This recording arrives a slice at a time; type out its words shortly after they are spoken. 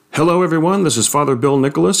Hello, everyone. This is Father Bill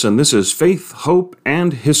Nicholas, and this is Faith, Hope,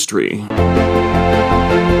 and History.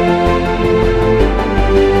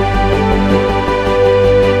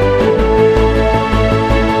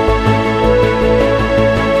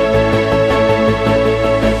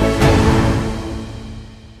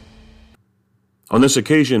 On this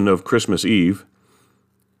occasion of Christmas Eve,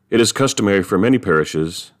 it is customary for many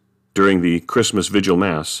parishes during the Christmas Vigil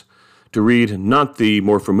Mass to read not the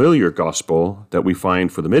more familiar gospel that we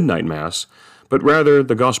find for the Midnight Mass, but rather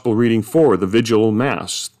the gospel reading for the Vigil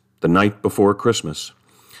Mass, the night before Christmas,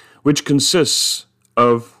 which consists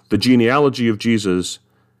of the genealogy of Jesus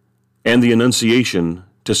and the Annunciation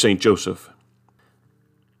to St. Joseph.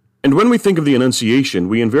 And when we think of the Annunciation,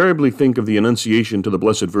 we invariably think of the Annunciation to the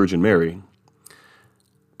Blessed Virgin Mary.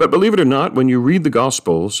 But believe it or not, when you read the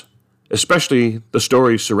Gospels, especially the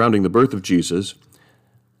stories surrounding the birth of Jesus,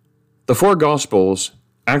 the four Gospels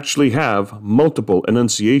actually have multiple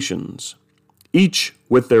Annunciations, each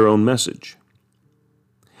with their own message.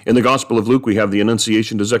 In the Gospel of Luke, we have the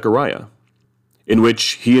Annunciation to Zechariah, in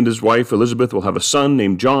which he and his wife Elizabeth will have a son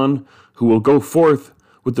named John, who will go forth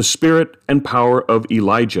with the spirit and power of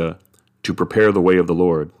Elijah to prepare the way of the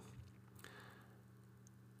Lord.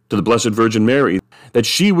 To the Blessed Virgin Mary, that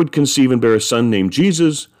she would conceive and bear a son named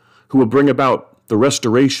Jesus, who will bring about the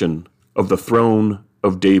restoration of the throne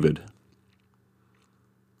of David.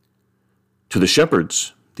 To the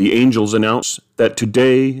shepherds, the angels announce that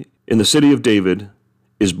today in the city of David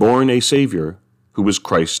is born a Savior who is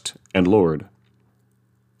Christ and Lord.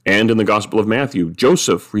 And in the Gospel of Matthew,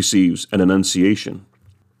 Joseph receives an annunciation.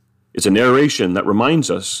 It's a narration that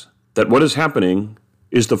reminds us that what is happening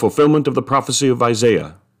is the fulfillment of the prophecy of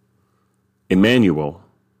Isaiah. Emmanuel,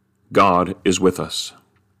 God is with us.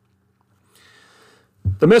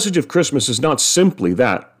 The message of Christmas is not simply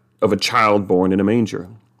that of a child born in a manger,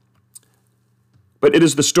 but it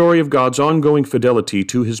is the story of God's ongoing fidelity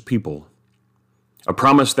to his people, a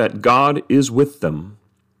promise that God is with them,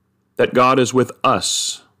 that God is with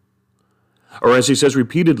us, or as he says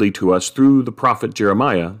repeatedly to us through the prophet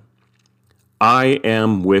Jeremiah, I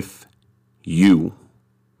am with you.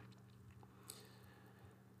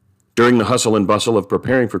 During the hustle and bustle of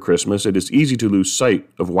preparing for Christmas, it is easy to lose sight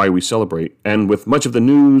of why we celebrate, and with much of the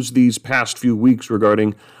news these past few weeks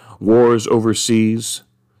regarding wars overseas,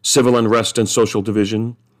 civil unrest and social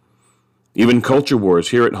division, even culture wars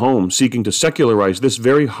here at home seeking to secularize this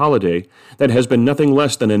very holiday that has been nothing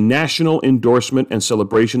less than a national endorsement and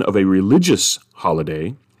celebration of a religious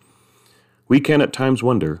holiday, we can at times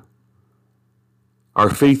wonder, our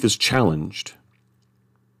faith is challenged.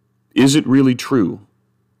 Is it really true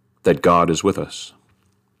that God is with us?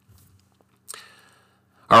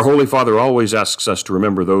 Our Holy Father always asks us to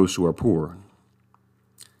remember those who are poor.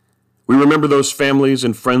 We remember those families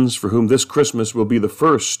and friends for whom this Christmas will be the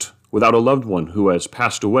first without a loved one who has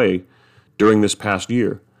passed away during this past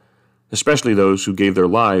year, especially those who gave their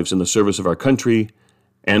lives in the service of our country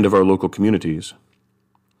and of our local communities.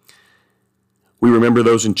 We remember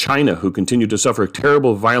those in China who continue to suffer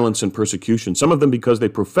terrible violence and persecution, some of them because they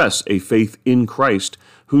profess a faith in Christ,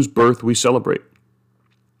 whose birth we celebrate.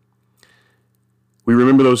 We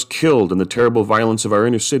remember those killed in the terrible violence of our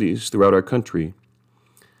inner cities throughout our country.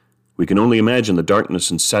 We can only imagine the darkness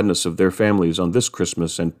and sadness of their families on this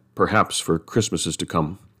Christmas and perhaps for Christmases to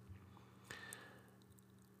come.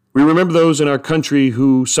 We remember those in our country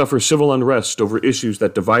who suffer civil unrest over issues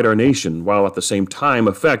that divide our nation, while at the same time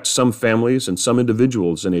affect some families and some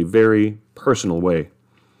individuals in a very personal way.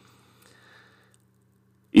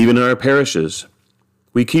 Even in our parishes,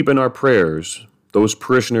 we keep in our prayers those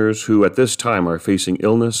parishioners who at this time are facing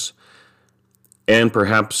illness and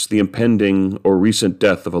perhaps the impending or recent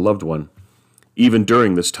death of a loved one, even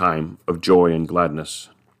during this time of joy and gladness.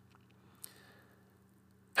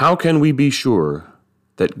 How can we be sure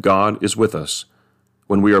that God is with us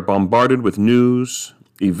when we are bombarded with news,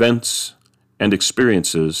 events, and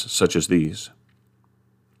experiences such as these?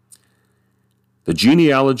 The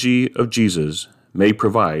genealogy of Jesus may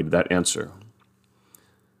provide that answer.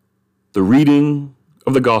 The reading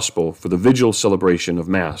of the Gospel for the Vigil celebration of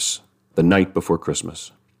Mass, the night before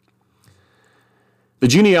Christmas. The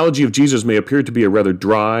genealogy of Jesus may appear to be a rather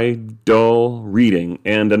dry, dull reading,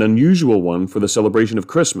 and an unusual one for the celebration of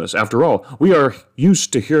Christmas. After all, we are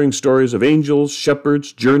used to hearing stories of angels,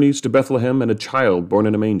 shepherds, journeys to Bethlehem, and a child born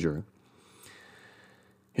in a manger.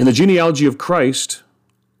 In the genealogy of Christ,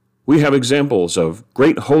 we have examples of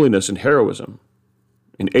great holiness and heroism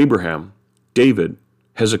in Abraham, David,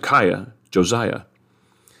 Hezekiah, Josiah,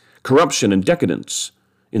 corruption and decadence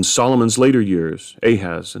in Solomon's later years,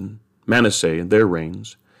 Ahaz and Manasseh, and their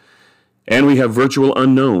reigns. And we have virtual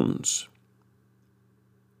unknowns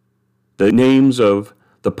the names of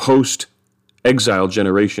the post-exile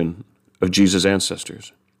generation of Jesus'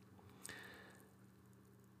 ancestors.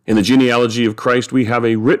 In the genealogy of Christ, we have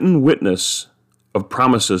a written witness of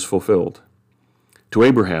promises fulfilled to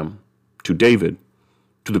Abraham, to David,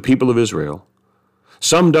 to the people of Israel,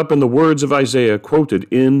 summed up in the words of Isaiah quoted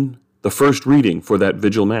in the first reading for that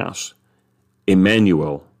vigil mass: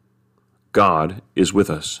 Emmanuel, God is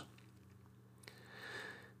with us.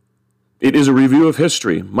 It is a review of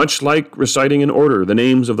history, much like reciting in order the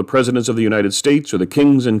names of the presidents of the United States or the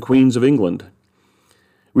kings and queens of England.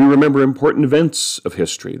 We remember important events of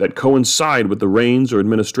history that coincide with the reigns or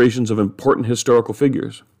administrations of important historical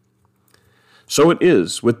figures. So it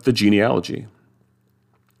is with the genealogy.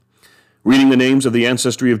 Reading the names of the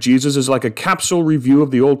ancestry of Jesus is like a capsule review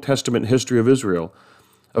of the Old Testament history of Israel,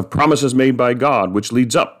 of promises made by God, which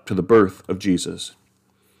leads up to the birth of Jesus.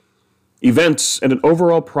 Events and an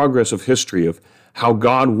overall progress of history of how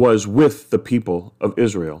God was with the people of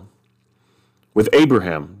Israel. With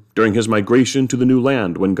Abraham during his migration to the new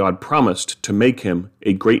land when God promised to make him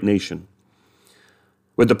a great nation.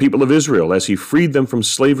 With the people of Israel as he freed them from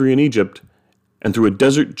slavery in Egypt and through a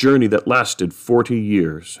desert journey that lasted 40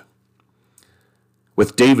 years.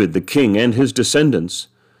 With David the king and his descendants,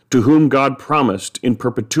 to whom God promised in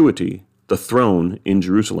perpetuity the throne in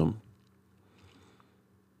Jerusalem.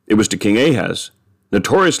 It was to King Ahaz,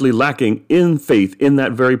 notoriously lacking in faith in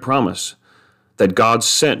that very promise, that God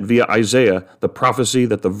sent via Isaiah the prophecy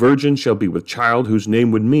that the virgin shall be with child whose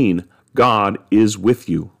name would mean, God is with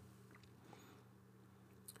you.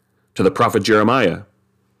 To the prophet Jeremiah,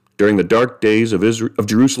 during the dark days of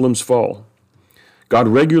Jerusalem's fall, God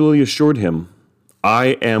regularly assured him,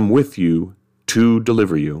 I am with you to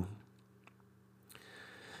deliver you.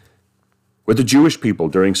 With the Jewish people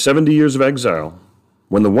during 70 years of exile,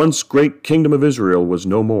 when the once great kingdom of Israel was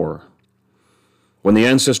no more, when the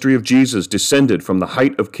ancestry of Jesus descended from the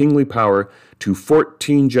height of kingly power to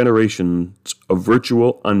 14 generations of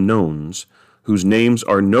virtual unknowns, whose names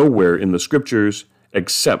are nowhere in the Scriptures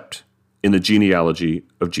except in the genealogy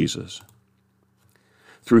of Jesus.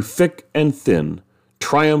 Through thick and thin,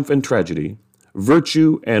 triumph and tragedy,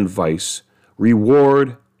 virtue and vice,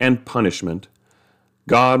 reward and punishment,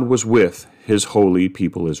 God was with his holy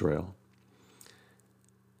people Israel.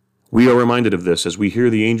 We are reminded of this as we hear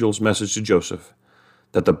the angel's message to Joseph,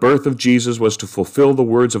 that the birth of Jesus was to fulfill the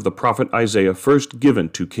words of the prophet Isaiah first given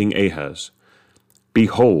to King Ahaz.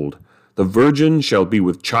 Behold, the virgin shall be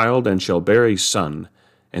with child and shall bear a son,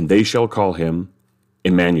 and they shall call him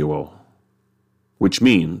Emmanuel, which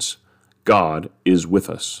means God is with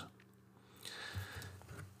us.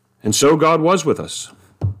 And so God was with us,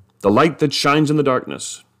 the light that shines in the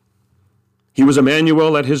darkness. He was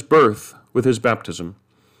Emmanuel at his birth with his baptism.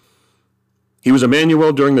 He was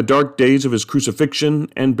Emmanuel during the dark days of his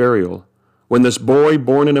crucifixion and burial, when this boy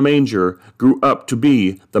born in a manger grew up to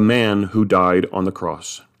be the man who died on the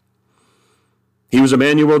cross. He was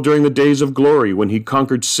Emmanuel during the days of glory, when he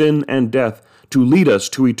conquered sin and death to lead us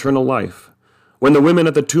to eternal life, when the women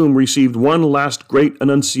at the tomb received one last great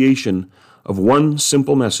annunciation of one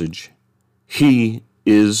simple message: He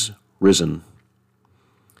is risen.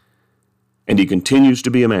 And he continues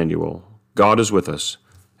to be Emmanuel. God is with us,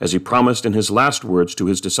 as he promised in his last words to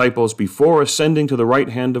his disciples before ascending to the right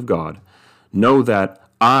hand of God, know that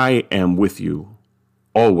I am with you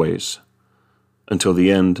always until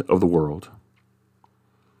the end of the world.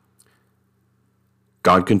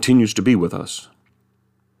 God continues to be with us.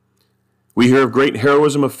 We hear of great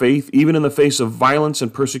heroism of faith even in the face of violence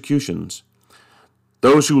and persecutions.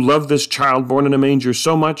 Those who love this child born in a manger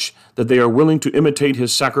so much that they are willing to imitate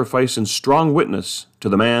his sacrifice in strong witness to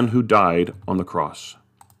the man who died on the cross.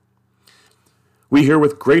 We hear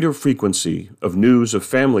with greater frequency of news of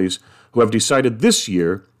families who have decided this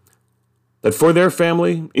year that for their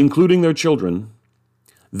family, including their children,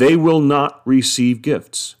 they will not receive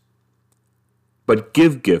gifts, but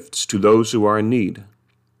give gifts to those who are in need.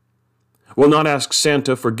 Will not ask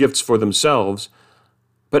Santa for gifts for themselves,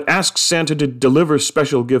 but ask Santa to deliver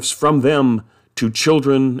special gifts from them to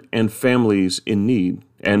children and families in need.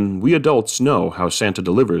 And we adults know how Santa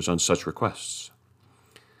delivers on such requests.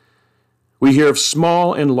 We hear of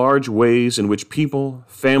small and large ways in which people,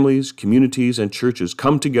 families, communities, and churches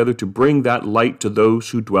come together to bring that light to those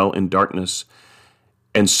who dwell in darkness,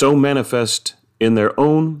 and so manifest in their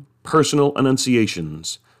own personal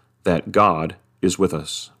annunciations that God is with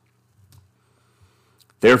us.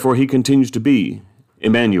 Therefore, he continues to be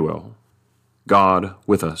Emmanuel, God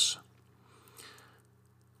with us.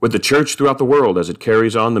 With the church throughout the world as it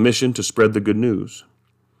carries on the mission to spread the good news.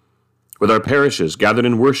 With our parishes gathered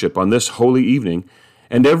in worship on this holy evening,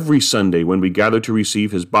 and every Sunday when we gather to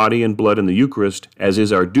receive his body and blood in the Eucharist, as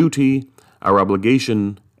is our duty, our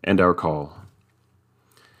obligation, and our call.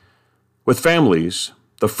 With families,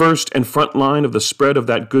 the first and front line of the spread of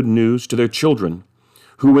that good news to their children,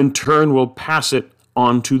 who in turn will pass it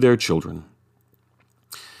on to their children.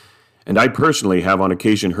 And I personally have on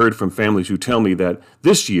occasion heard from families who tell me that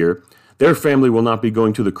this year their family will not be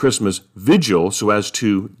going to the Christmas vigil so as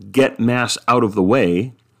to get Mass out of the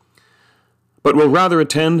way, but will rather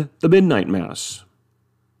attend the midnight Mass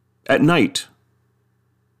at night,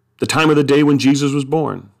 the time of the day when Jesus was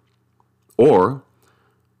born, or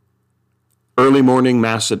early morning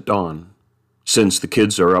Mass at dawn, since the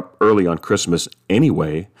kids are up early on Christmas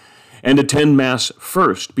anyway, and attend Mass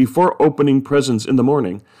first before opening presents in the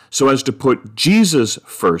morning, so as to put Jesus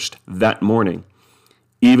first that morning,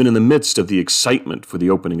 even in the midst of the excitement for the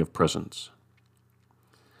opening of presents.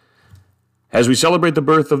 As we celebrate the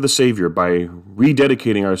birth of the Savior by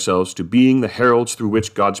rededicating ourselves to being the heralds through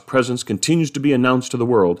which God's presence continues to be announced to the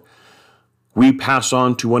world, we pass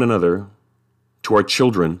on to one another, to our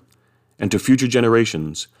children, and to future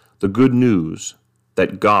generations the good news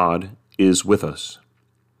that God is with us.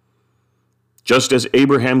 Just as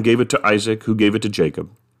Abraham gave it to Isaac, who gave it to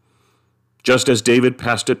Jacob, just as David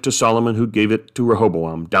passed it to Solomon, who gave it to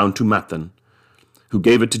Rehoboam, down to Mathan, who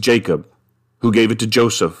gave it to Jacob, who gave it to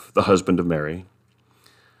Joseph, the husband of Mary.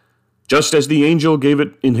 Just as the angel gave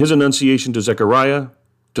it in his annunciation to Zechariah,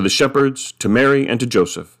 to the shepherds, to Mary, and to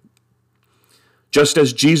Joseph. Just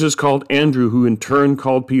as Jesus called Andrew, who in turn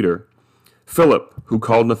called Peter, Philip, who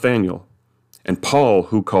called Nathanael, and Paul,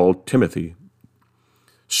 who called Timothy,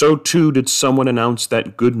 so too did someone announce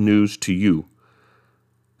that good news to you,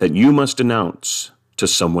 that you must announce to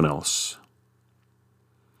someone else.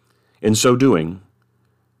 In so doing,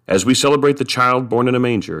 as we celebrate the child born in a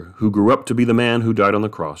manger, who grew up to be the man who died on the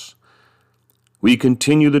cross, we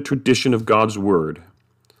continue the tradition of God's word,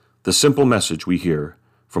 the simple message we hear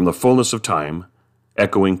from the fullness of time,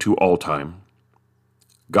 echoing to all time.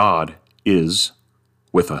 God is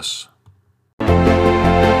with us.